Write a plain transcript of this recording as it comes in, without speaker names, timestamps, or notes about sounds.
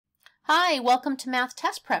Hi, welcome to Math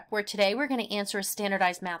Test Prep, where today we're going to answer a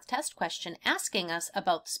standardized math test question asking us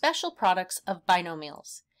about special products of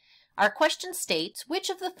binomials. Our question states, which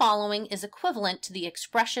of the following is equivalent to the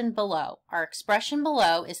expression below? Our expression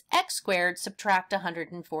below is x squared subtract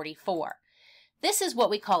 144. This is what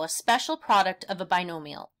we call a special product of a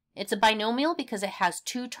binomial. It's a binomial because it has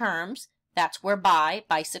two terms. That's where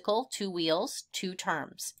bicycle, two wheels, two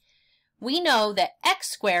terms. We know that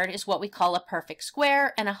x squared is what we call a perfect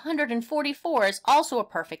square, and 144 is also a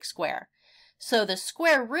perfect square. So the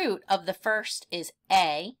square root of the first is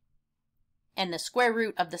a, and the square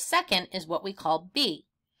root of the second is what we call b.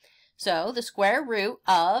 So the square root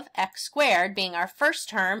of x squared being our first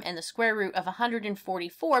term and the square root of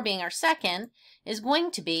 144 being our second is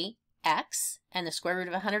going to be x, and the square root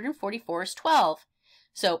of 144 is 12.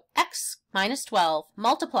 So x minus 12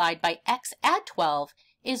 multiplied by x add 12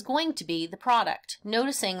 is going to be the product.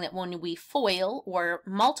 Noticing that when we FOIL or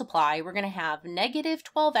multiply, we're going to have negative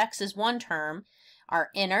 12x is one term, our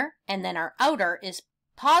inner, and then our outer is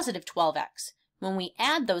positive 12x. When we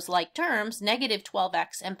add those like terms, negative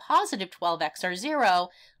 12x and positive 12x are 0,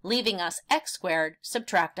 leaving us x squared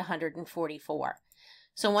subtract 144.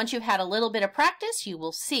 So once you've had a little bit of practice, you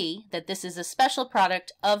will see that this is a special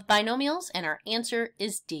product of binomials, and our answer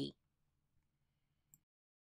is D.